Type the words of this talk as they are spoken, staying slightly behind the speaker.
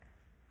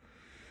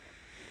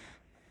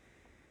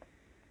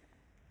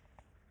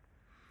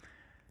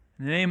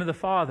In the name of the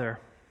Father,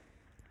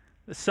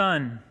 the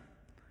Son,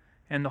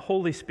 and the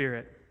Holy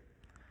Spirit.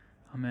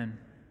 Amen.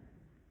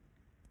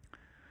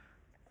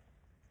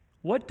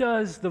 What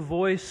does the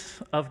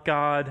voice of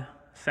God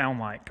sound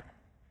like?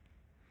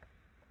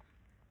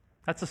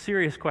 That's a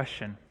serious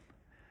question.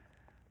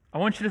 I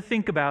want you to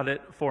think about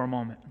it for a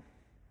moment.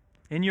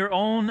 In your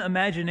own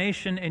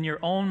imagination, in your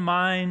own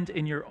mind,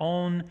 in your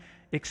own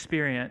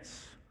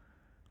experience,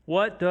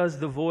 what does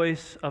the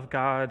voice of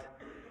God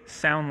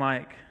sound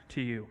like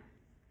to you?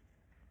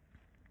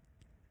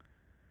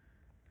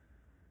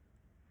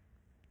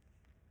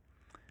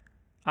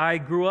 I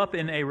grew up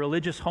in a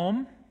religious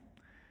home.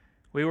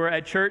 We were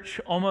at church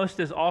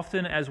almost as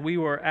often as we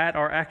were at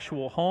our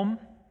actual home.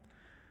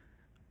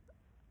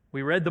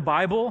 We read the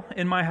Bible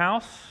in my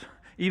house,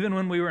 even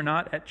when we were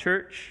not at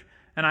church.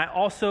 And I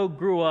also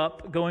grew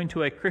up going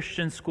to a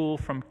Christian school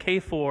from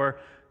K4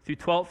 through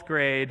 12th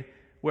grade,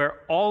 where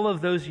all of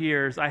those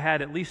years I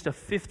had at least a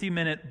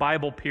 50-minute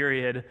Bible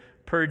period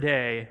per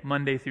day,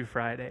 Monday through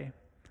Friday.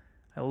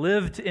 I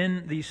lived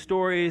in these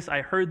stories.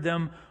 I heard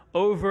them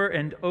over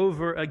and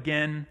over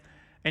again.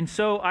 And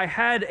so I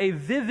had a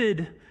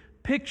vivid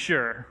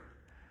picture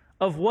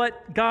of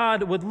what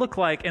God would look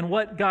like and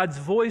what God's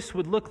voice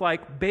would look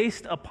like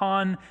based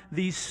upon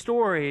these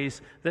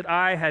stories that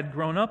I had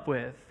grown up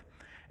with.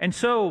 And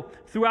so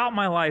throughout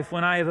my life,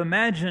 when I have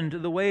imagined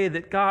the way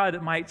that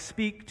God might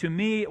speak to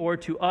me or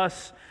to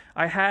us,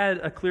 I had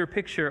a clear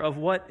picture of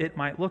what it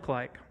might look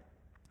like.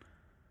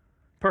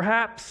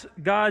 Perhaps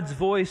God's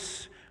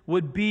voice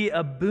would be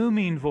a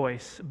booming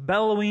voice,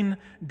 bellowing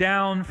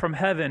down from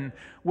heaven,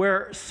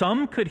 where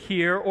some could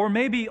hear, or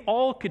maybe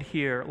all could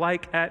hear,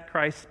 like at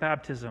Christ's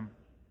baptism.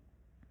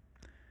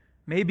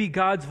 Maybe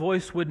God's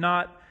voice would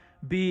not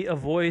be a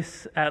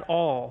voice at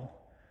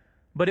all,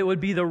 but it would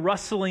be the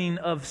rustling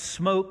of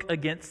smoke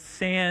against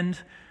sand,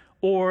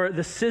 or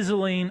the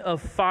sizzling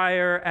of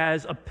fire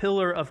as a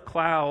pillar of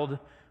cloud,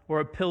 or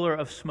a pillar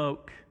of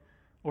smoke,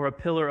 or a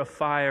pillar of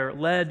fire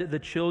led the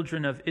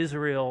children of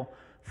Israel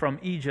from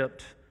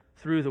Egypt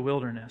through the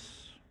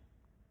wilderness.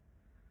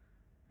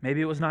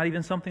 Maybe it was not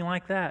even something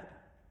like that.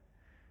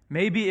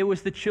 Maybe it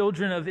was the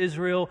children of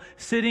Israel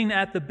sitting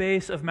at the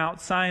base of Mount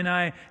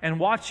Sinai and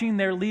watching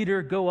their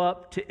leader go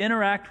up to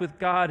interact with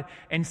God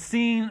and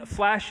seeing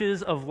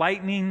flashes of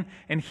lightning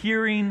and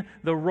hearing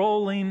the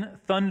rolling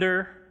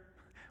thunder,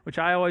 which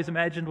I always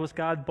imagined was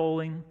God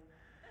bowling.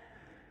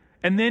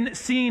 And then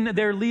seeing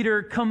their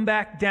leader come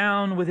back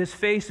down with his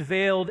face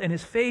veiled and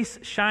his face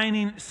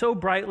shining so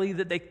brightly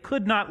that they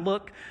could not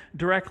look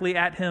directly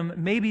at him.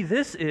 Maybe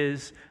this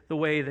is the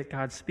way that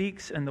God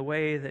speaks and the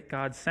way that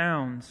God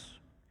sounds.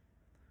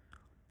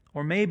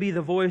 Or maybe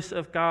the voice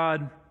of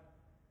God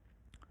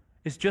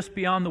is just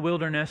beyond the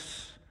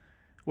wilderness,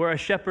 where a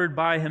shepherd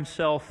by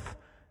himself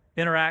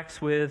interacts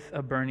with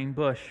a burning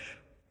bush.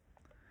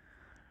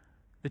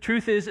 The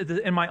truth is,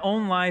 in my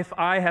own life,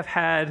 I have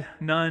had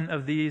none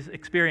of these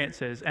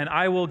experiences, and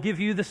I will give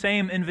you the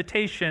same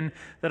invitation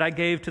that I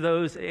gave to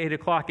those at 8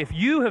 o'clock. If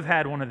you have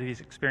had one of these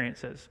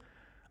experiences,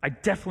 I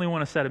definitely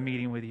want to set a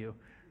meeting with you,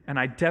 and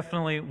I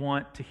definitely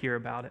want to hear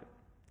about it.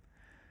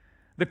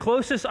 The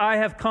closest I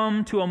have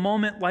come to a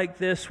moment like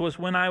this was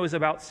when I was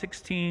about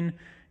 16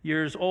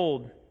 years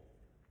old.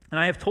 And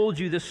I have told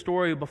you this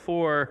story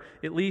before,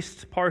 at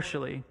least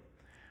partially.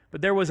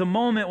 But there was a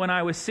moment when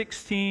I was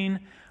 16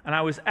 and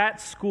I was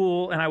at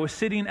school and I was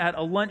sitting at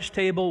a lunch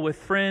table with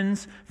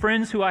friends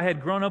who I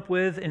had grown up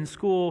with in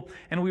school,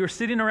 and we were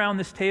sitting around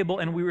this table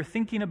and we were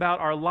thinking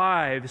about our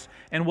lives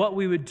and what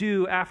we would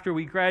do after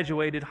we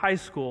graduated high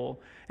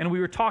school. And we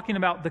were talking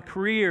about the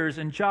careers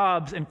and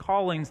jobs and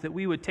callings that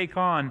we would take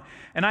on.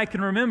 And I can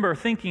remember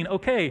thinking,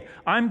 okay,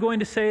 I'm going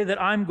to say that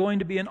I'm going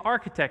to be an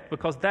architect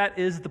because that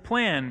is the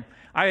plan.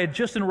 I had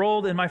just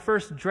enrolled in my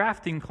first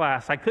drafting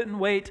class. I couldn't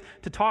wait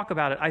to talk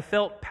about it. I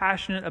felt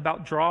passionate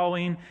about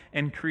drawing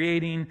and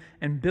creating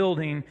and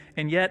building,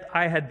 and yet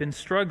I had been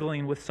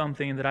struggling with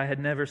something that I had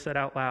never said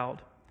out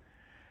loud.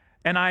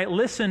 And I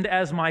listened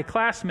as my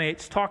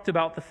classmates talked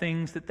about the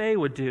things that they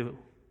would do.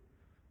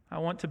 I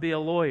want to be a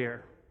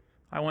lawyer.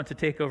 I want to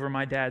take over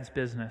my dad's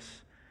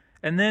business.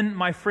 And then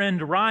my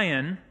friend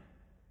Ryan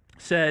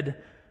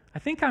said, I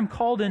think I'm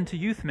called into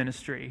youth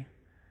ministry.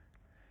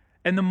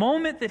 And the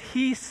moment that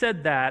he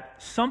said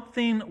that,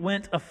 something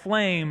went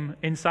aflame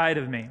inside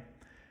of me.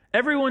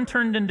 Everyone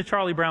turned into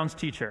Charlie Brown's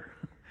teacher.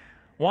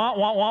 Wah,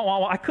 wah, wah, wah,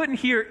 wah. I couldn't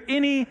hear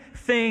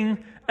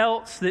anything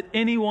else that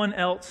anyone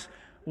else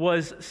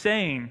was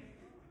saying.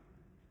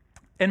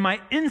 And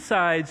my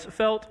insides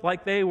felt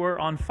like they were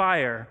on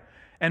fire.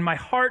 And my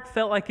heart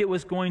felt like it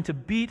was going to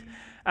beat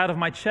out of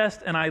my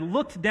chest. And I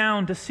looked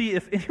down to see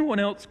if anyone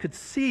else could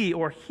see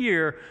or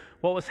hear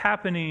what was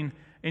happening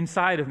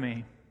inside of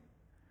me.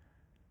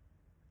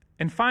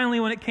 And finally,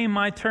 when it came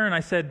my turn,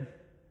 I said,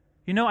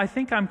 I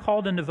think I'm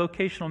called into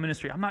vocational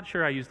ministry. I'm not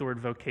sure I used the word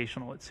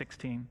vocational at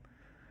 16,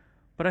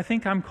 but I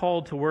think I'm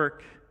called to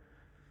work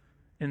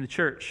in the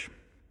church.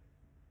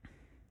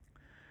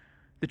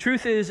 The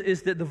truth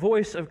is that the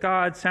voice of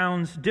God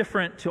sounds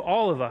different to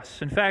all of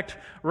us. In fact,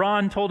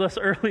 Ron told us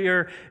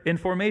earlier in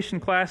formation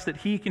class that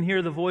he can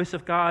hear the voice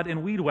of God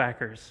in weed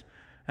whackers,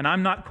 and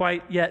I'm not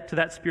quite yet to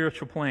that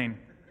spiritual plane.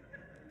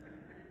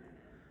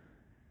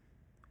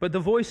 But the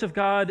voice of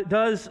God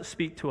does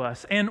speak to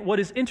us. And what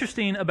is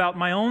interesting about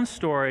my own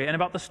story and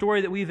about the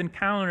story that we've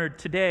encountered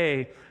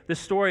today, the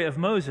story of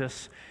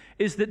Moses,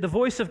 is that the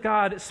voice of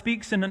God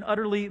speaks in an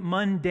utterly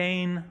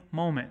mundane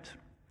moment.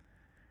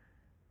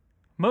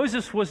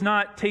 Moses was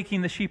not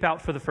taking the sheep out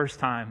for the first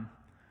time.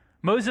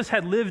 Moses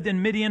had lived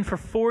in Midian for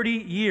 40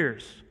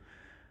 years.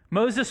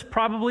 Moses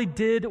probably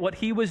did what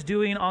he was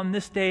doing on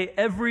this day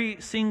every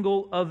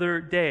single other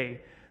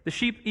day. The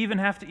sheep even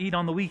have to eat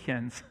on the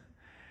weekends.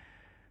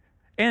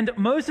 And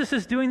Moses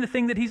is doing the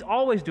thing that he's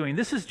always doing.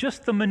 This is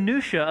just the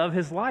minutia of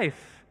his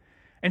life.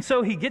 And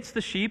so he gets the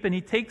sheep and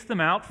he takes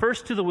them out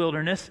first to the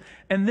wilderness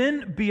and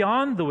then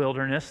beyond the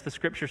wilderness, the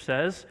scripture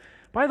says.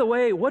 By the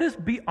way, what is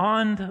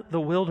beyond the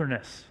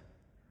wilderness?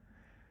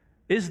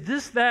 Is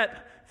this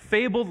that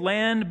fabled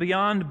land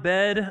beyond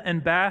bed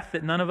and bath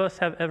that none of us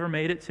have ever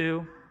made it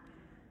to?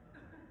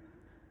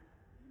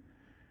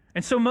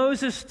 And so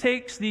Moses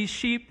takes these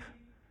sheep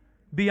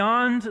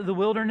beyond the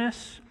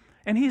wilderness,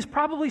 and he's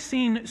probably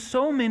seen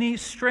so many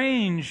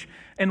strange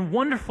and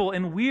wonderful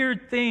and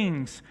weird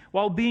things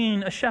while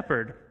being a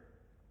shepherd.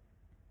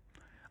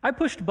 I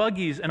pushed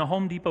buggies in a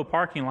Home Depot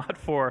parking lot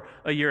for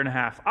a year and a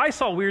half. I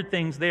saw weird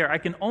things there. I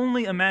can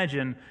only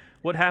imagine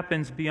what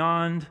happens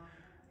beyond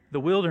the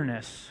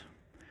wilderness.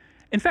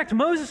 In fact,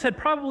 Moses had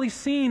probably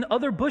seen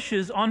other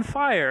bushes on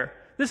fire.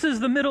 This is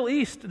the Middle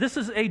East. This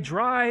is a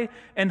dry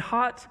and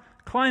hot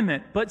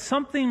climate, but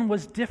something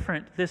was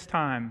different this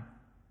time.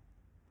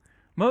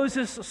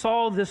 Moses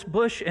saw this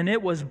bush and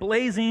it was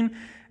blazing,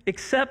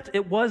 except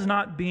it was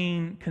not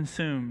being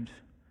consumed.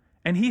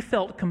 And he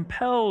felt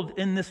compelled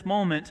in this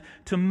moment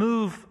to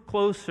move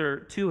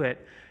closer to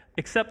it,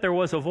 except there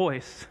was a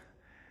voice.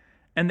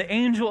 And the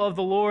angel of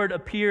the Lord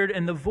appeared,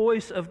 and the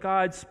voice of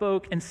God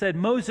spoke and said,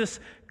 "Moses,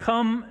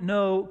 come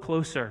no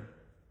closer.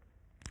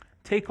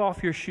 Take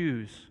off your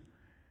shoes.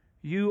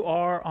 You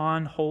are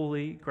on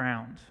holy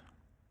ground."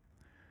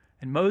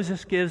 And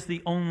Moses gives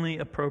the only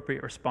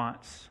appropriate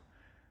response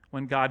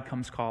when God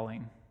comes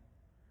calling.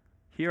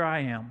 Here I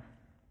am.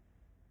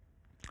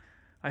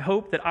 I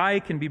hope that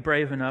I can be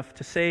brave enough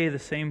to say the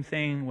same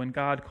thing when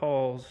God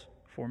calls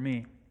for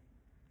me.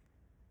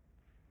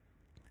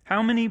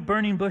 How many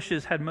burning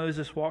bushes had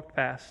Moses walked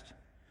past?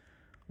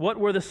 What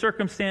were the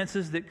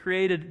circumstances that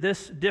created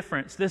this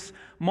difference, this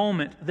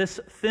moment, this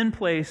thin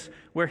place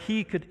where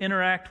he could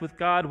interact with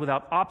God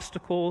without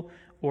obstacle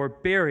or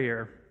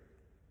barrier?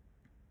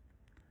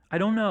 I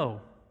don't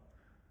know,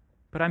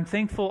 but I'm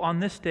thankful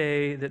on this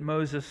day that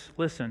Moses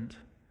listened.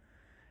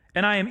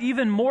 And I am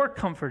even more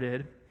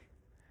comforted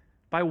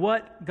by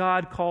what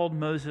God called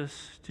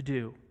Moses to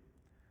do.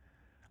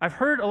 I've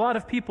heard a lot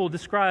of people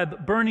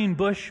describe burning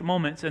bush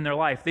moments in their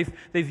life.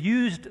 They've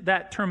used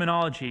that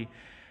terminology.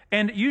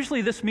 And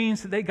usually this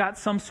means that they got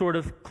some sort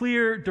of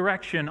clear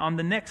direction on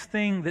the next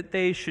thing that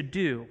they should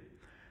do.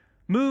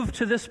 Move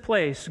to this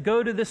place,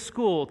 go to this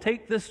school,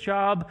 take this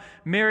job,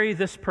 marry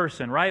this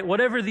person, right?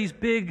 Whatever these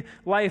big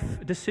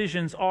life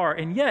decisions are.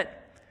 And yet,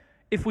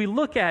 if we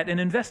look at and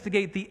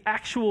investigate the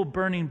actual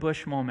burning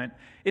bush moment,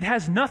 it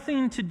has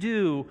nothing to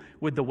do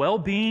with the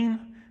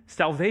well-being,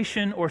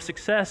 salvation, or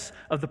success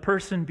of the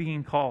person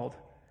being called.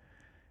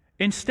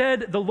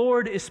 Instead, the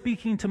Lord is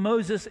speaking to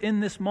Moses in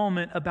this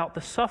moment about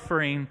the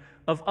suffering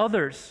of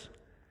others.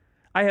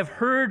 I have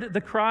heard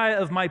the cry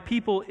of my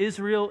people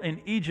Israel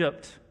in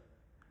Egypt,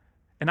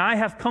 and I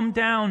have come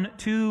down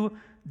to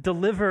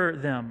deliver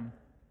them.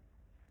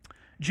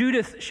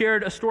 Judith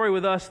shared a story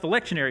with us. The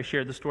lectionary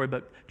shared the story,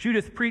 but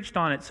Judith preached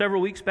on it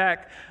several weeks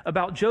back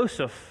about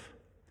Joseph,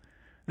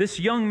 this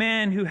young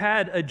man who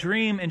had a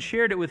dream and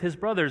shared it with his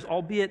brothers,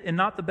 albeit in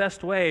not the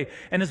best way.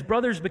 And his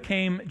brothers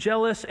became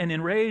jealous and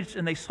enraged,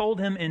 and they sold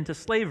him into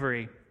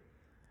slavery.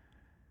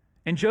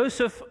 And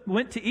Joseph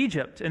went to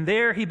Egypt, and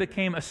there he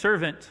became a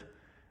servant,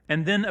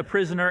 and then a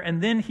prisoner,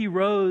 and then he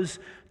rose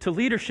to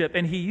leadership,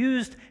 and he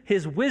used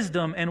his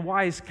wisdom and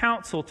wise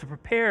counsel to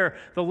prepare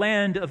the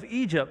land of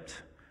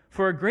Egypt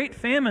for a great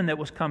famine that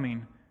was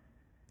coming.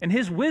 And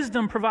his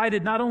wisdom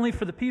provided not only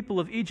for the people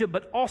of Egypt,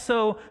 but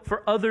also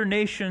for other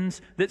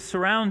nations that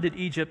surrounded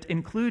Egypt,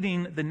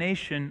 including the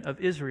nation of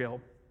Israel.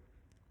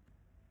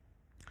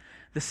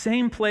 The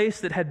same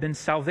place that had been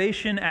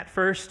salvation at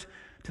first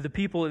to the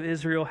people of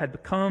Israel had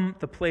become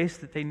the place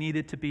that they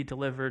needed to be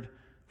delivered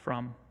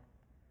from.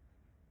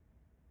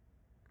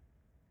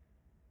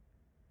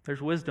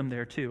 There's wisdom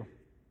there too.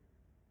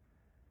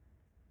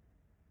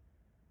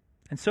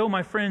 And so,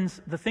 my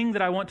friends, the thing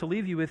that I want to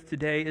leave you with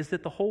today is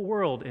that the whole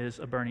world is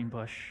a burning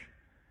bush.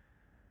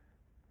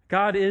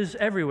 God is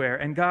everywhere,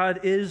 and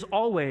God is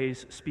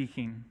always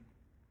speaking.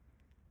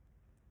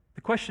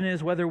 The question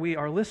is whether we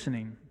are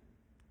listening.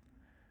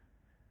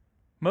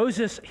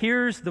 Moses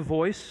hears the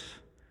voice,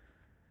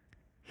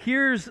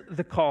 hears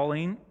the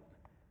calling,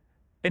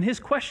 and his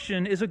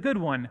question is a good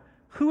one.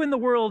 Who in the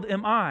world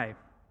am I?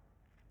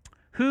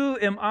 Who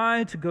am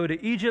I to go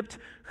to Egypt?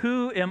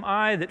 Who am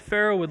I that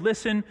Pharaoh would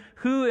listen?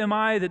 Who am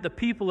I that the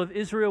people of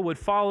Israel would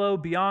follow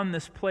beyond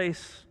this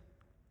place?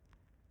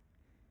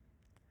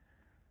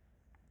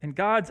 And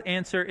God's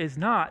answer is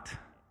not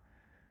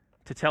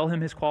to tell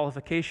him his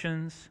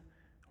qualifications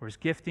or his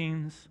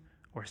giftings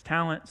or his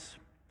talents.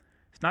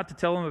 It's not to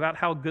tell him about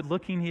how good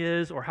looking he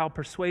is or how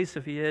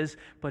persuasive he is,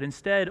 but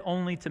instead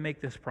only to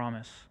make this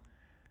promise: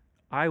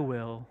 I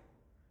will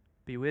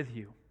be with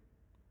you.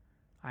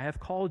 I have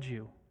called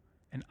you,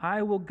 and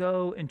I will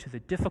go into the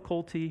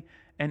difficulty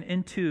and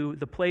into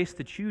the place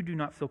that you do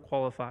not feel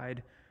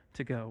qualified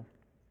to go.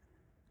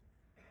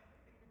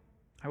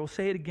 I will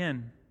say it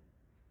again.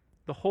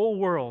 The whole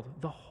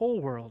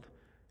world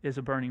is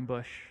a burning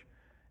bush.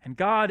 And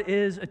God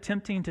is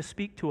attempting to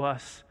speak to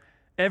us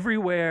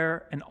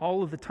everywhere and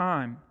all of the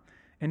time.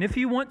 And if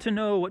you want to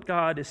know what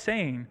God is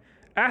saying,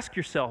 ask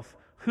yourself,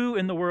 who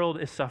in the world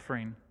is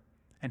suffering?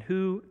 And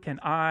who can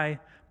I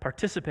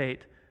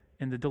participate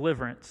in the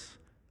deliverance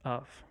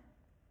of?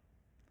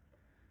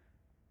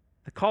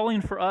 The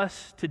calling for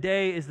us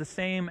today is the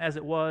same as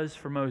it was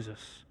for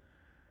Moses.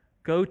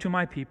 Go to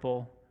my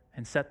people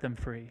and set them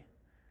free.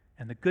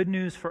 And the good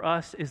news for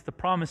us is the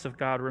promise of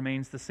God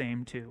remains the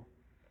same too.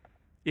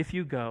 If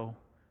you go,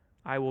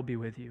 I will be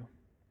with you.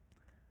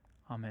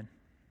 Amen.